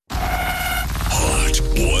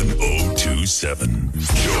1027.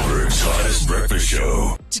 Joburg's hottest breakfast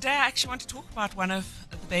show. Today I actually want to talk about one of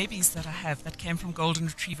the babies that I have that came from Golden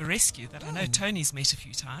Retriever Rescue that I know Tony's met a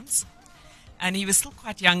few times. And he was still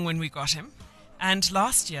quite young when we got him. And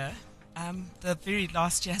last year, the very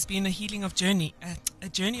last year, has been a journey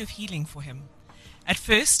of healing for him. At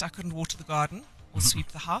first, I couldn't water the garden or sweep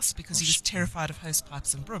the house because he was terrified of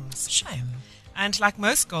hosepipes and brooms. Shame. And like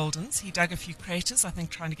most Goldens, he dug a few craters, I think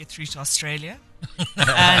trying to get through to Australia.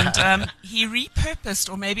 And he repurposed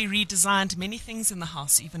or maybe redesigned many things in the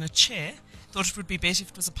house, even a chair. Thought it would be better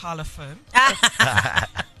if it was a pile of foam.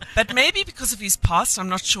 But maybe because of his past, I'm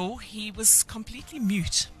not sure, he was completely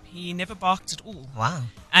mute. He never barked at all. Wow.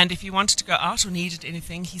 And if he wanted to go out or needed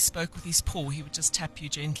anything, he spoke with his paw. He would just tap you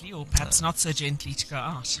gently or perhaps not so gently to go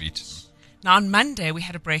out. Sweet. Now on Monday, we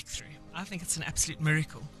had a breakthrough. I think it's an absolute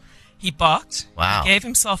miracle. He barked. Wow. He gave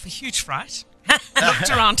himself a huge fright. Looked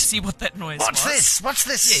around to see what that noise was. What's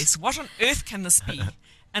this? Yes, what on earth can this be?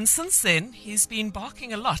 And since then, he's been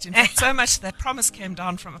barking a lot. In fact, so much that Promise came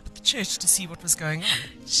down from up at the church to see what was going on.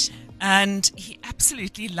 And he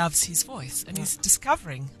absolutely loves his voice. And he's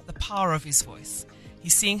discovering the power of his voice.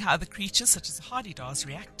 He's seeing how other creatures, such as hardy-dars,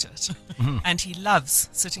 react to it. And he loves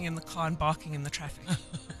sitting in the car and barking in the traffic.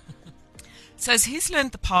 So as he's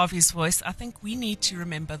learned the power of his voice, I think we need to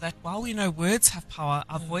remember that while we know words have power,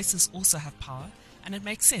 our voices also have power. And it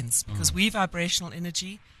makes sense because we vibrational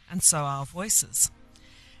energy and so are our voices.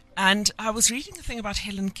 And I was reading a thing about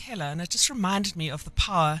Helen Keller, and it just reminded me of the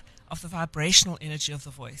power of the vibrational energy of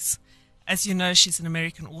the voice. As you know, she's an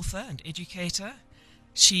American author and educator.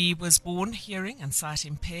 She was born hearing and sight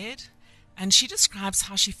impaired, and she describes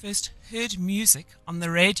how she first heard music on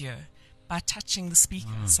the radio by touching the speaker.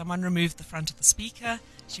 Someone removed the front of the speaker,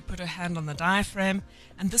 she put her hand on the diaphragm,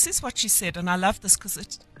 and this is what she said, and I love this because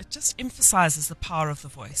it just emphasizes the power of the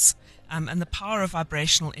voice and the power of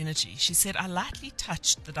vibrational energy. She said, "I lightly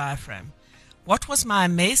touched the diaphragm. What was my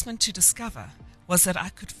amazement to discover was that I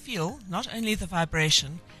could feel not only the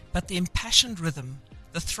vibration, but the impassioned rhythm,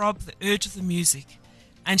 the throb, the urge of the music."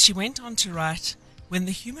 And she went on to write, "When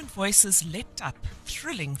the human voices leapt up,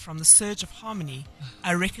 thrilling from the surge of harmony,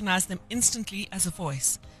 I recognized them instantly as a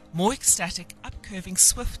voice, more ecstatic, upcurving,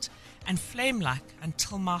 swift, and flame-like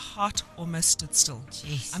until my heart almost stood still."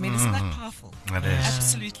 Jeez. I mean, isn't that powerful? That is.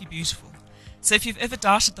 Absolutely beautiful. So if you've ever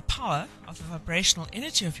doubted the power of the vibrational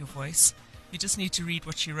energy of your voice, you just need to read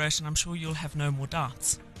what she wrote, and I'm sure you'll have no more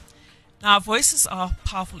doubts. Now, our voices are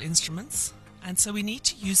powerful instruments, and so we need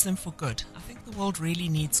to use them for good. I think the world really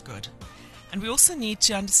needs good. And we also need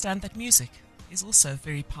to understand that music is also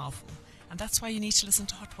very powerful. And that's why you need to listen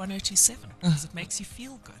to Hot 1027, because it makes you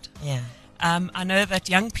feel good. Yeah. I know that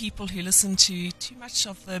young people who listen to too much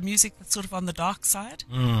of the music that's sort of on the dark side,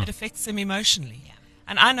 it affects them emotionally. Yeah.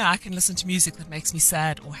 And I know I can listen to music that makes me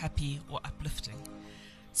sad or happy or uplifting.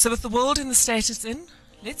 So with the world in the state it's in,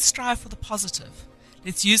 let's strive for the positive.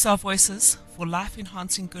 Let's use our voices for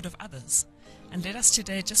life-enhancing good of others. And let us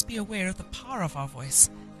today just be aware of the power of our voice,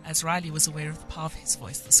 as Riley was aware of the power of his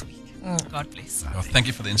voice this week. God bless. Well, thank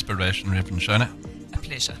you for the inspiration, Reverend Shona. A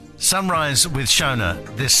pleasure. Sunrise with Shona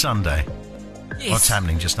this Sunday. Yes. What's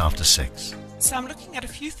happening just after 6? So I'm looking at a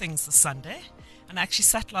few things this Sunday, and I actually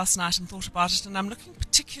sat last night and thought about it, and I'm looking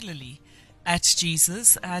particularly at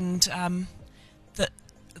Jesus and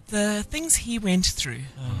the things he went through,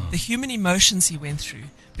 the human emotions he went through,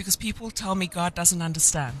 because people tell me God doesn't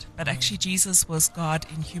understand, but actually Jesus was God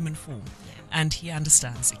in human form, and he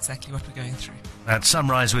understands exactly what we're going through. At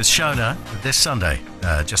Sunrise with Shona this Sunday,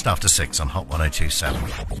 just after 6 on Hot 1027.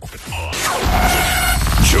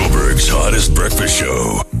 Joburg's hottest breakfast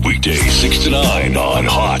show. Weekdays 6 to 9 on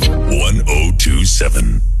Hot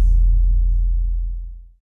 1027.